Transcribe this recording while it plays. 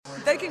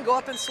can go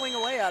up and swing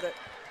away at it.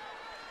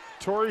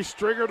 Tori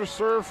Stringer to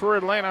serve for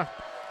Atlanta.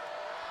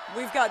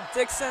 We've got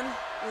Dixon,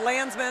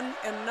 Landsman,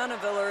 and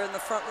Nunaviller in the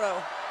front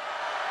row.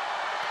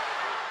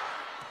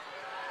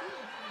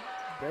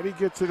 Betty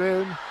gets it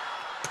in.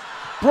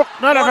 Brooke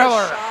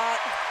Nunaviller.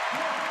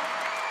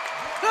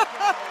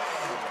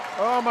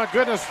 Oh my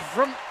goodness!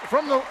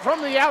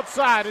 From the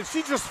outside, and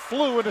she just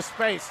flew into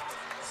space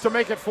to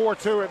make it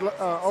 4-2 at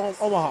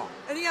Omaha.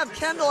 And you have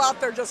Kendall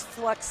out there just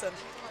flexing.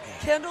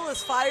 Kendall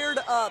is fired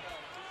up.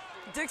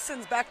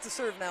 Dixon's back to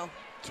serve now.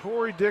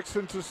 Tori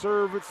Dixon to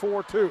serve at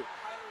 4-2.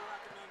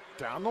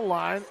 Down the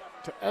line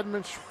to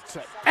Edmund Schwartz.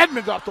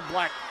 Edmund off the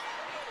black.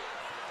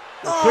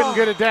 Couldn't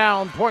get it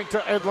down. Point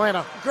to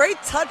Atlanta.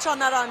 Great touch on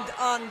that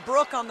on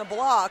Brooke on the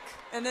block.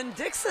 And then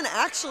Dixon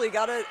actually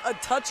got a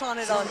touch on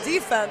it on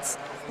defense.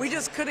 We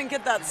just couldn't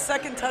get that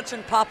second touch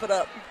and pop it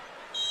up.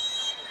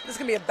 This is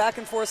going to be a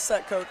back-and-forth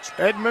set, Coach.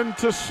 Edmund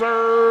to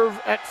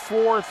serve at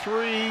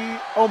 4-3,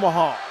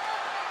 Omaha.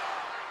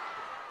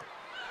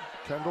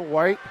 Kendall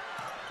White.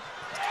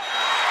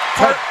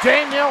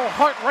 Danielle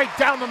Hart right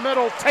down the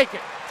middle. Take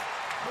it.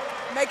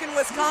 Making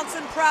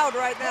Wisconsin proud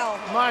right now.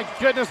 My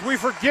goodness, we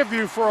forgive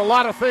you for a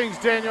lot of things,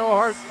 Danielle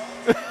Hart.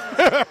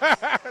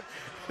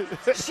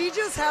 She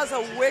just has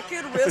a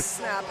wicked wrist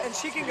snap, and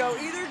she can go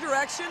either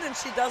direction, and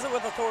she does it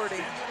with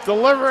authority.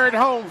 Deliver it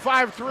home,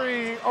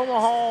 5-3,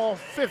 Omaha,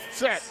 fifth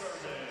set.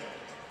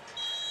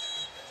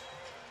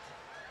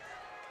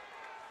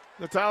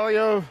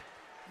 Natalia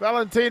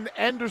Valentin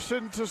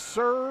Anderson to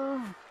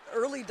serve.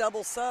 Early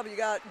double sub. You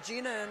got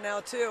Gina in now,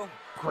 too.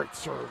 Great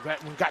serve.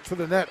 That one got to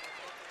the net.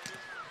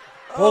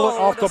 Pull it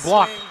off the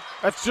block. Swing.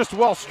 That's just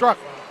well struck.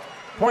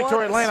 Point to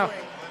Atlanta.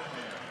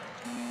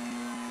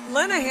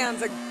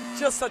 Lenahan's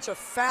just such a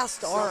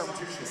fast arm.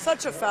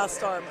 Such a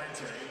fast arm.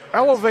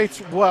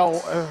 Elevates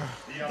well.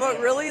 But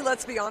really,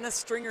 let's be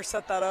honest, Stringer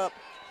set that up.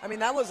 I mean,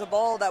 that was a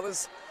ball that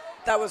was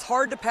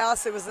hard to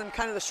pass. It was in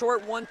kind of the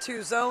short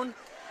 1-2 zone.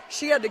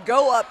 She had to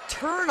go up,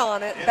 turn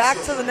on it, back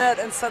to the net,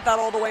 and set that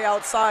all the way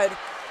outside.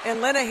 And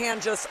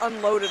Lenahan just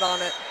unloaded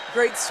on it.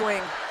 Great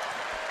swing.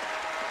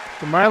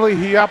 Miley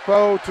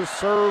Hiapo to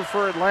serve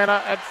for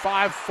Atlanta at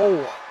 5-4.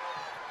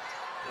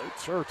 Great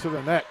serve to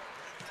the net.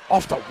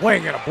 Off the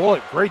wing and a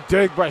bullet. Great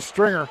dig by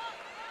Stringer.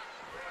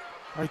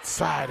 Right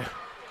side.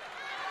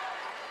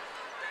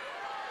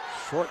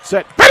 Short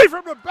set. Betty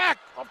from the back.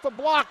 Off the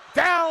block.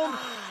 Down.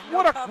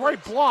 What a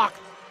great block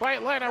by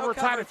Atlanta. We're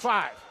tied at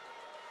 5.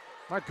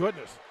 My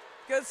goodness.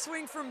 Good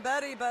swing from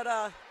Betty,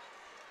 but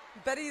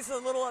Betty's a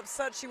little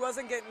upset she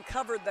wasn't getting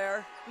covered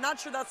there. Not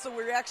sure that's the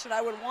reaction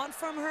I would want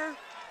from her.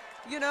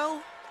 You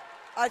know,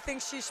 I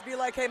think she should be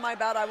like, hey, my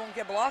bad, I won't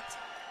get blocked.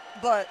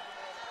 But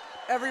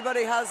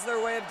everybody has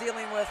their way of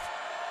dealing with.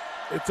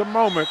 It's a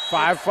moment,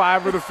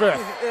 5-5 of the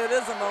fifth. It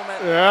is a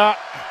moment. Yeah.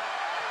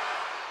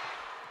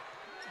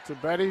 To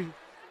Betty,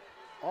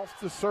 off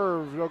the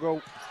serve. They'll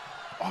go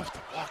off the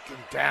block and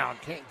down.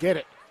 Can't get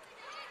it.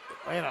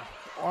 Atlanta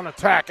on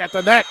attack at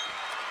the net.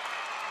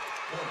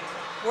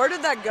 Where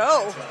did that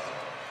go?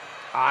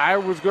 I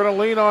was going to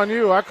lean on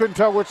you. I couldn't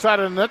tell which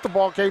side of the net the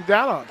ball came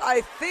down on.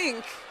 I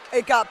think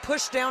it got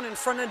pushed down in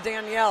front of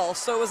Danielle,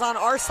 so it was on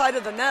our side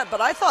of the net,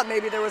 but I thought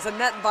maybe there was a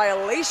net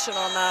violation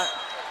on that.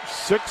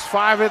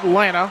 6-5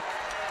 Atlanta.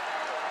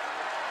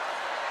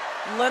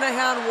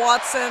 Lenahan,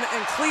 Watson,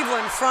 and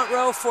Cleveland front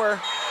row for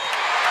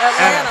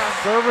Atlanta.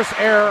 And service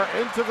error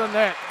into the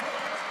net.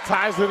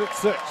 Ties it at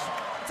 6.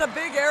 It's a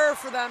big error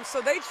for them.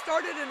 So they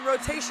started in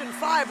rotation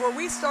 5 where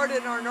we started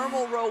in our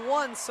normal row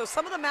 1. So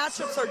some of the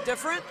matchups are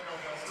different.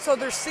 So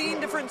they're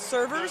seeing different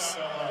servers,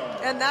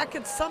 and that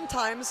could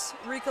sometimes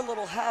wreak a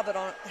little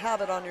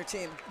havoc on your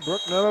team.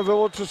 Brooke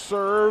Nunaviller to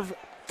serve.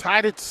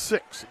 Tied at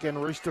 6. Again,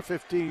 race to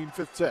 15,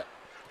 fifth set.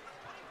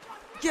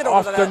 Get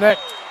over off the net.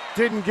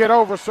 Didn't get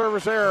over.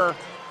 Service error.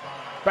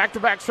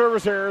 Back-to-back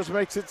service errors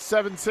makes it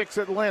 7-6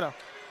 Atlanta.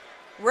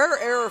 Rare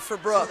error for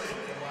Brooke.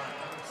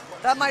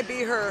 That might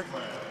be her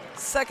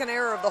second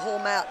error of the whole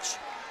match.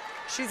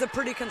 She's a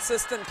pretty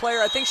consistent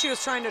player. I think she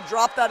was trying to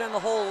drop that in the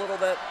hole a little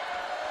bit.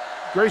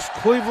 Grace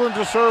Cleveland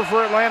to serve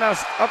for Atlanta,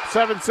 up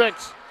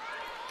 7-6.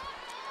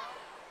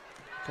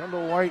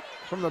 Kendall White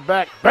from the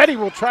back. Betty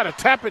will try to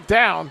tap it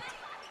down.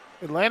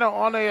 Atlanta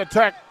on the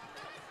attack.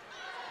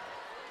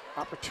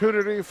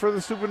 Opportunity for the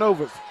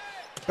Supernovas.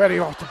 Betty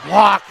off the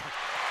block.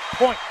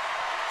 Point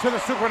to the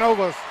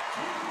Supernovas.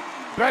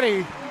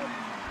 Betty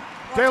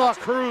De La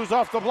Cruz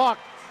off the block.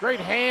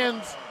 Great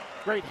hands.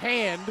 Great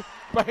hand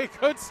by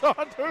Good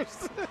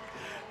Saunders.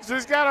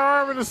 She's got her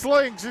arm in a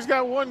sling. She's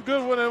got one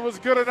good one and it was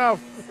good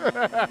enough.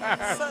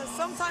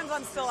 Sometimes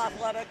I'm still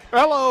athletic.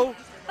 Hello.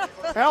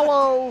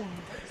 Hello.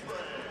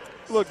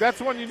 Look, that's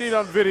one you need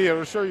on video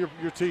to show your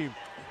team.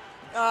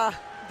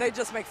 They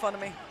just make fun of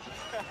me.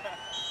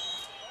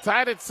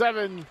 Tied at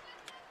 7.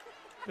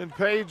 And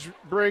Paige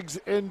Briggs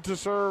in to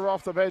serve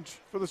off the bench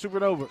for the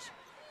Supernovas.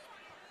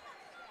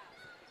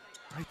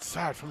 Right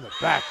side from the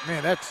back.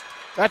 Man,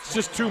 that's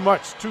just too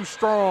much, too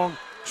strong,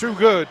 too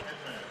good.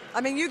 I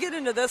mean, you get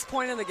into this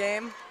point in the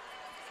game,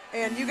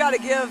 And you got to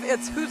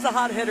it's who's the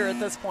hot hitter at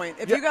this point.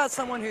 If you got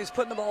someone who's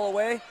putting the ball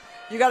away,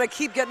 you got to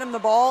keep getting him the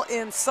ball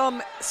in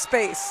some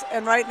space.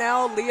 And right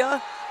now,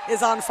 Leah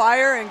is on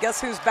fire, and guess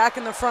who's back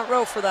in the front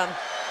row for them?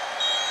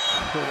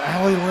 But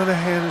Allie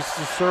Linehan is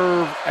to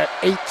serve at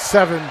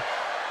 8-7.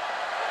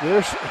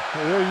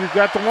 There you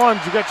got the ones,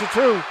 you got your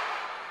two.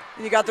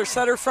 And you got their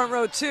setter front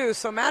row too.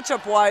 So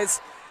matchup-wise,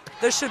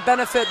 this should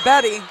benefit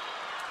Betty.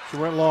 She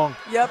went long.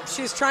 Yep,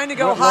 she's trying to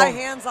go high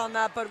hands on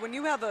that, but when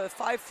you have a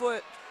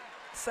 5'7",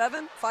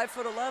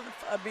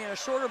 5'11", a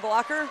shorter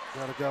blocker,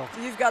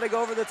 you've got to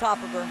go over the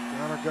top of her.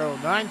 Gotta go.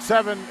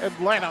 9-7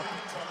 Atlanta,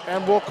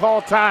 and we'll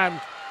call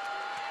time.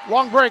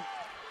 Long break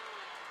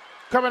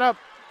coming up.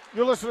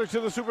 You're listening to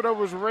the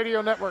Supernovas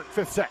Radio Network,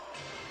 fifth set.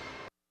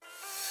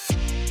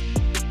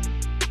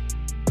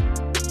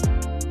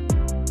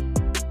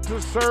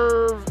 To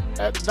serve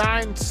at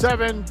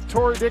 9-7,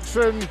 Tori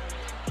Dixon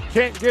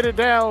can't get it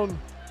down.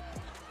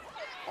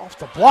 Off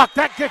the block,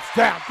 that gets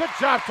down. Good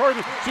job, Tori.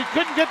 She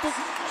couldn't get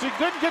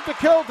the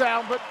kill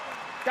down, but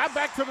got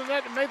back to the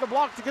net and made the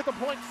block to get the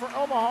points for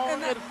Omaha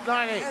at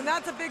 9-8. And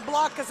that's a big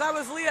block because that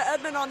was Leah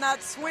Edmond on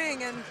that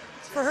swing, and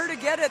for her to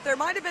get it, there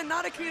might have been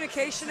not a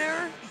communication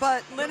error,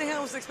 but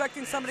Linehan was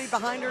expecting somebody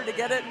behind her to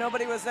get it.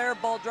 Nobody was there.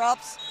 Ball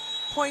drops.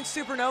 Point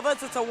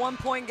Supernovas. It's a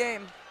 1-point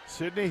game.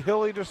 Sydney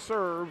Hilly to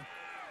serve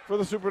for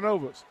the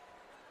Supernovas.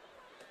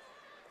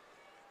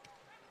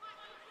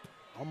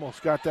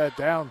 Almost got that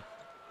down.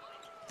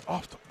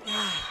 Off the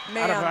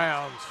out of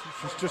bounds.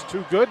 She's just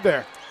too good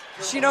there.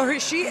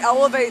 She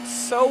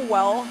elevates so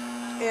well,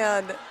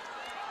 and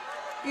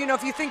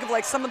if you think of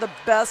like some of the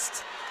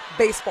best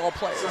baseball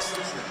players,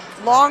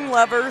 long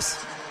levers.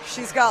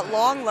 She's got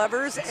long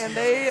levers, and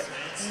they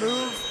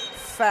move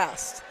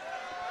fast.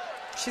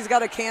 She's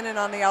got a cannon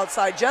on the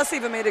outside. Jess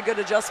even made a good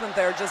adjustment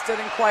there, just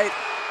didn't quite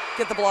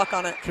get the block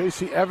on it.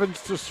 Casey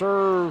Evans to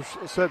serve.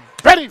 Said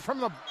Betty from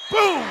the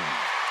boom.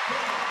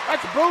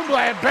 That's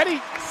boomland.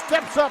 Betty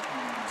steps up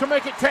to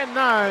make it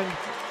 10-9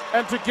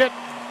 and to get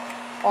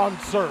on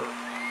serve.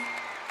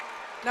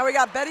 Now we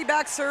got Betty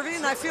back serving,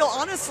 and I feel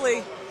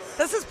honestly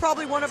this is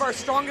probably one of our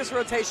strongest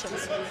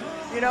rotations.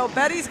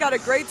 Betty's got a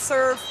great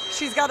serve.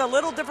 She's got a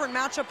little different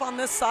matchup on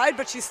this side,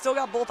 but she's still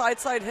got both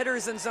outside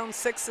hitters in zone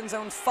 6 and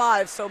zone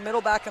 5, so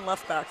middle back and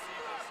left back.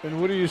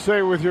 And what do you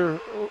say with your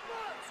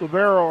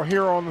libero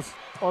here on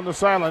the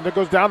sideline? That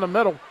goes down the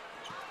middle.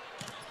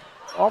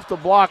 Off the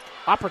block,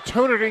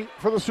 opportunity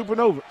for the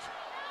Supernovas.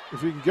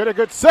 If you can get a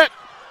good set,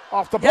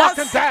 off the block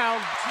and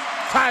down,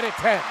 tied at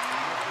 10.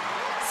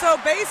 So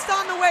based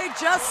on the way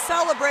Jess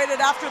celebrated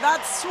after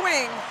that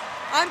swing,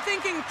 I'm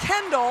thinking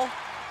Kendall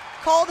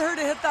called her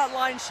to hit that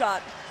line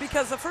shot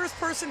because the first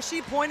person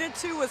she pointed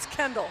to was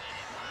Kendall.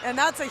 And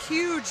that's a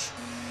huge,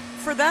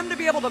 for them to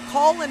be able to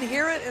call and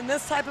hear it in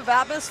this type of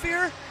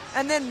atmosphere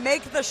and then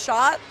make the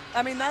shot,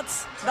 I mean,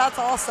 that's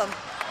awesome.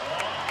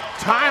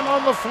 Time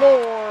on the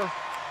floor.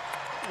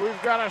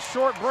 We've got a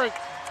short break.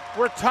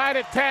 We're tied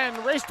at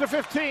 10, race to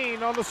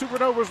 15 on the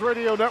Supernovas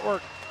Radio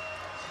Network.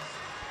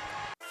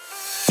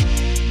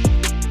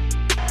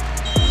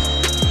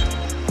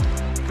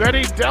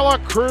 Betty Dela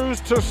Cruz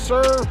to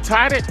serve,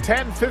 tied at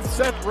 10, fifth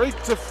set,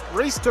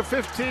 race to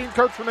 15.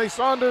 Coach Renee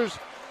Saunders,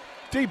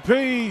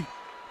 DP,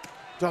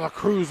 Dela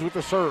Cruz with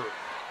the serve.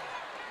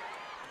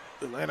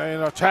 Atlanta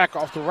in attack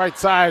off the right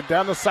side,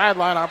 down the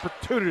sideline,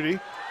 opportunity.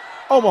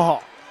 Omaha.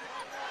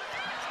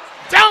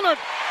 Down that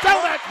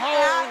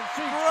hole,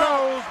 she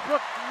goes,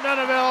 Brooke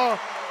Meneville.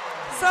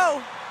 So,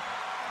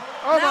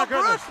 now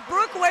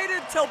Brooke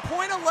waited till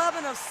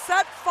 .11 of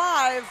set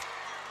 5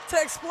 to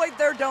exploit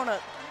their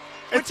donut,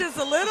 which is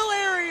a little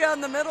area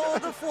in the middle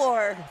of the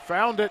floor.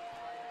 Found it.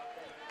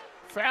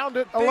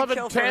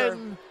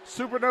 11-10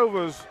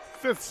 Supernovas,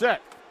 fifth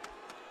set.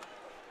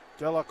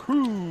 Dela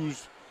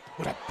Cruz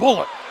with a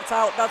bullet.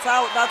 That's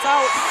out.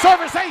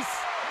 Service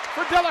ace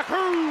for Dela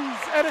Cruz,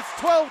 and it's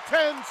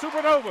 12-10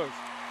 Supernovas.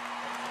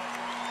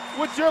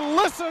 Would you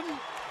listen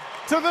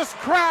to this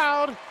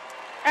crowd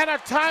and a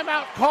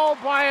timeout called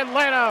by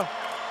Atlanta?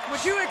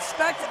 Would you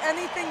expect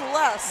anything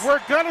less? We're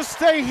going to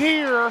stay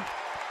here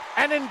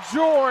and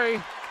enjoy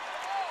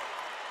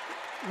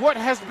what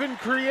has been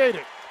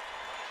created.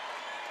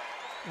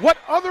 What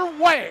other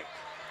way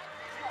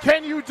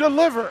can you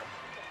deliver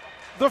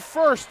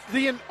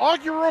the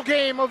inaugural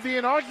game of the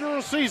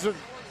inaugural season?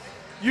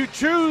 You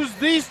choose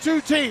these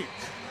two teams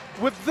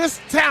with this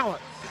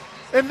talent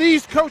and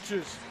these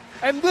coaches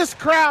and this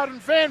crowd and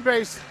fan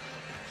base,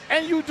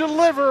 and you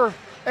deliver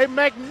a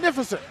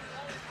magnificent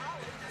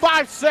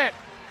 5-set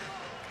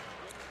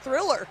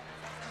thriller.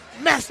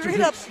 Masterpiece.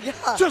 Straight up, yeah.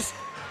 Just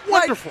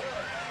wonderful.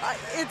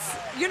 It's,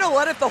 you know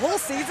what, if the whole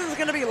season is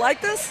going to be like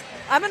this,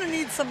 I'm going to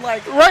need some,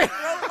 right. throat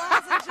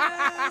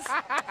lozenges,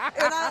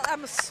 and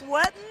I'm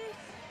sweating.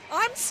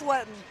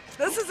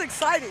 This is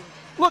exciting.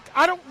 Look,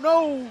 I don't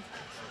know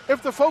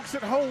if the folks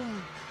at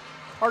home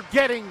are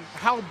getting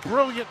how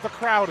brilliant the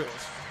crowd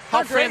is,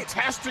 how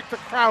fantastic the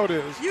crowd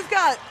is. You've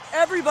got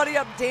everybody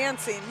up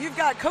dancing. You've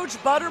got Coach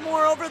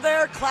Buttermore over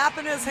there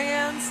clapping his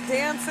hands,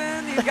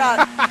 dancing. You've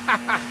got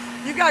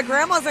You got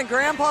grandmas and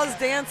grandpas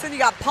dancing. You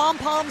got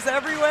pom-poms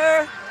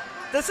everywhere.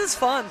 This is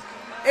fun.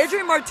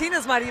 Adrian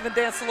Martinez might even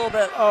dance a little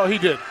bit. Oh, he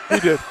did. He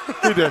did.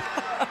 He did.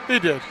 He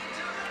did.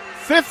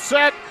 Fifth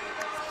set,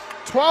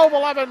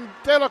 12-11,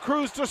 De La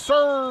Cruz to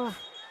serve.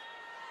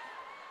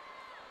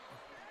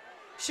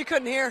 She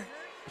couldn't hear.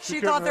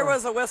 She thought there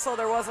was a whistle.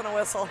 There wasn't a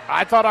whistle.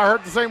 I thought I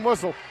heard the same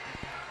whistle.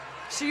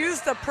 She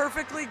used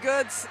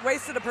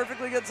wasted a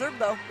perfectly good serve,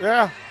 though.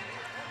 Yeah.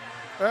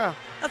 Yeah.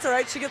 That's all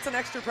right. She gets an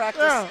extra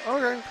practice. Yeah,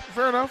 okay.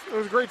 Fair enough. It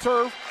was a great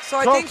serve. So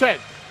I think 12-10.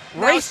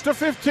 Race to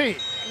 15.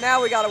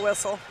 Now we got a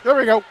whistle. There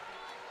we go.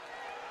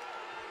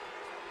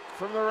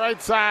 From the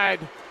right side,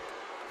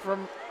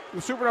 from the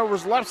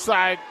Supernovas' left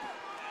side,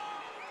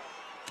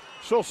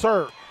 she'll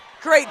serve.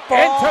 Great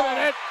ball. Into the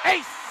net.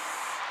 Ace.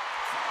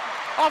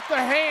 Off the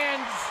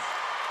hands.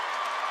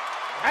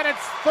 And it's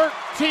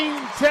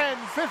 13-10.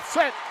 Fifth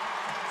set.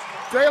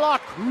 De La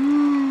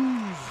Cruz.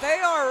 They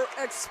are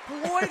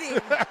exploiting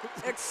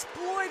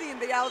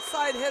the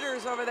outside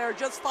hitters over there,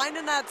 just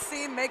finding that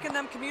seam, making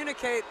them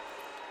communicate.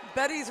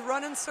 Betty's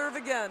run and serve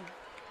again.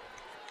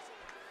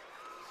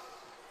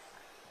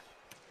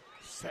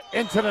 Set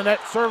into the net,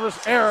 service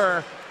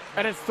error,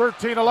 and it's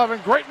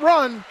 13-11. Great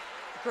run.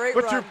 Great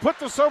but run. you put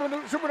the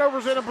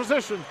Supernovas in a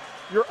position.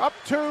 You're up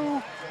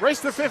 2, race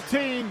to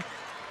 15.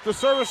 The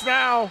service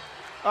now.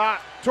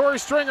 Tori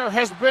Stringer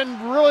has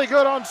been really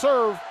good on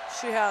serve.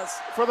 She has.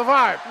 For the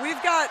Vibe.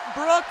 We've got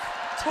Brooke,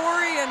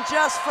 Tori, and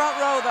Jess front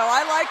row, though.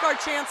 I like our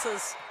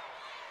chances.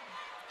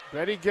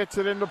 Betty gets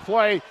it into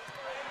play.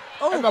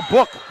 Oh. And the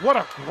book. What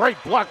a great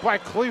block by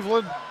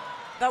Cleveland.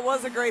 That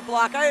was a great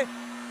block. I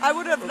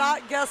would have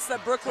not guessed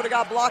that Brooke would have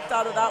got blocked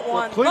out of that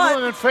one. Well,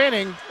 Cleveland and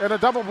Fanning in a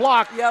double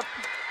block. Yep.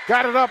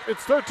 Got it up.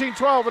 It's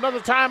 13-12.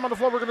 Another time on the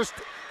floor.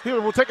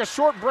 We'll take a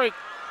short break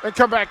and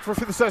come back for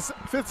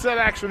fifth set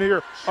action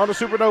here on the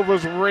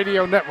Supernovas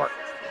Radio Network.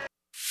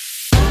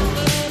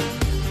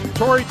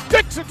 Tori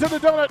dicks it to the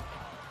donut.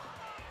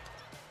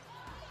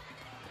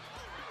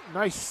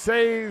 Nice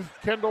save.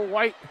 Kendall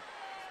White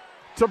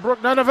to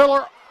Brooke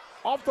Nuneviller.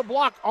 Off the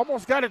block.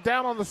 Almost got it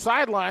down on the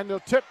sideline. They'll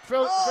tip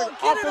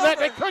off the net.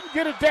 They couldn't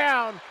get it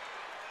down.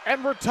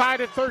 And we're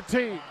tied at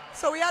 13.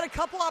 So we had a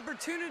couple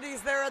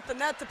opportunities there at the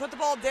net to put the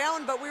ball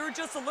down, but we were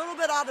just a little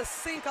bit out of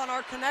sync on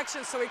our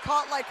connection, so we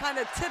caught kind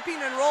of tipping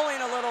and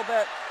rolling a little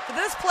bit. But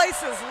this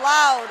place is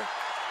loud,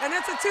 and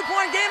it's a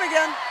 2-point game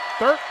again.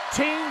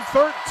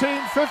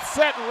 13-13, fifth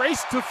set,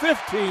 race to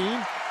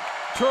 15.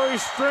 Tori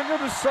Stringer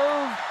to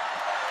serve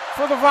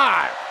for the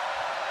Vibe.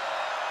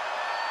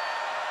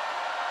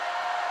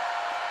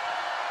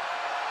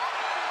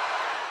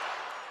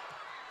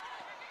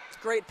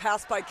 Great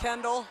pass by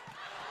Kendall.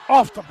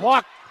 Off the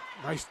block.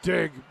 Nice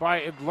dig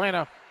by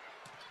Atlanta.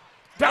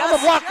 Down the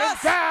block and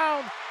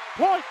down.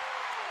 Point.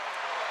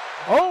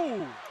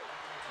 Oh.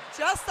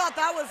 Just thought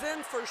that was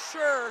in for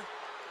sure.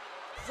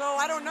 So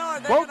I don't know.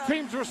 Both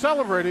teams were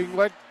celebrating.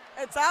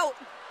 It's out.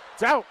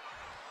 It's out.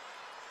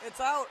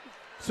 It's out.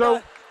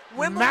 So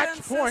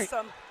match point.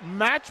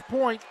 Match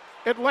point.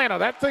 Atlanta.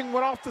 That thing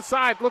went off the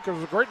side. Look, it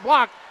was a great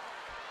block.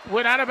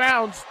 Went out of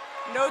bounds.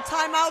 No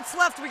timeouts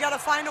left. We got to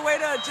find a way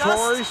to adjust.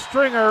 Tori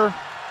Stringer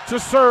to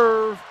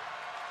serve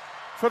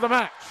for the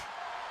match.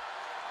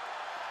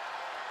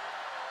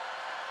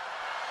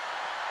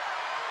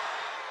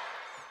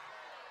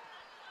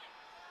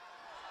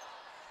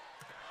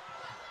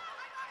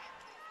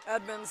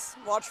 Edmonds,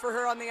 watch for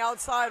her on the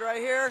outside right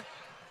here.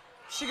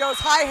 She goes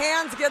high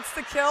hands, gets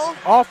the kill.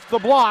 Off the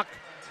block,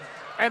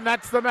 and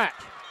that's the match.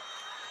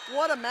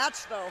 What a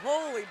match, though.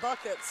 Holy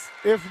buckets.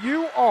 If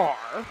you are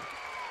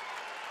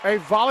a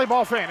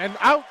volleyball fan, and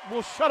I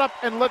will shut up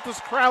and let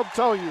this crowd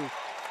tell you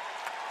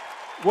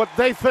what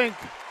they think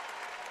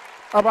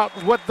about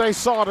what they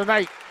saw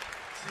tonight.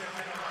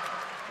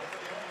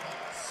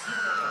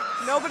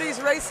 Nobody's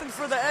racing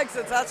for the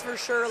exits, that's for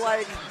sure.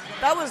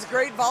 That was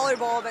great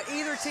volleyball that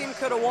either team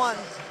could have won.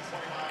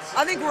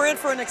 I think we're in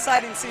for an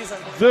exciting season.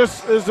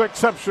 This is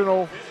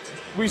exceptional.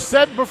 We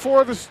said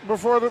before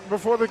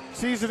the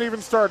season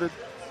even started,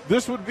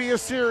 this would be a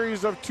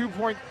series of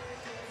 2-point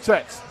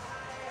sets.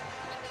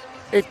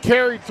 It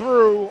carried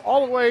through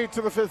all the way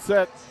to the fifth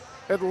set.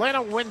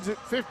 Atlanta wins it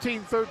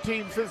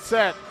 15-13, fifth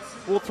set.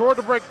 We'll throw it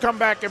to break, come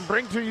back, and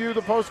bring to you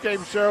the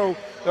postgame show.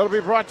 That'll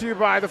be brought to you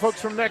by the folks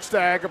from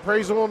NextAg,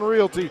 Appraisal and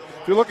Realty.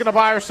 If you're looking to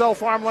buy or sell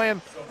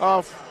farmland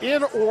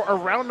in or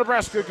around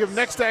Nebraska, give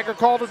NextAg a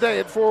call today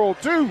at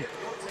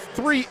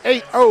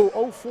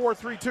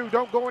 402-380-0432.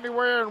 Don't go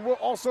anywhere, and we'll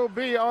also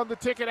be on the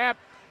Ticket app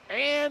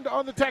and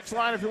on the text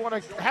line if you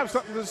want to have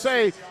something to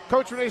say.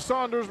 Coach Renee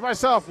Saunders,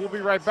 myself, we'll be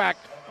right back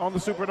on the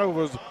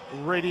Supernovas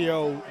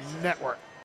Radio Network.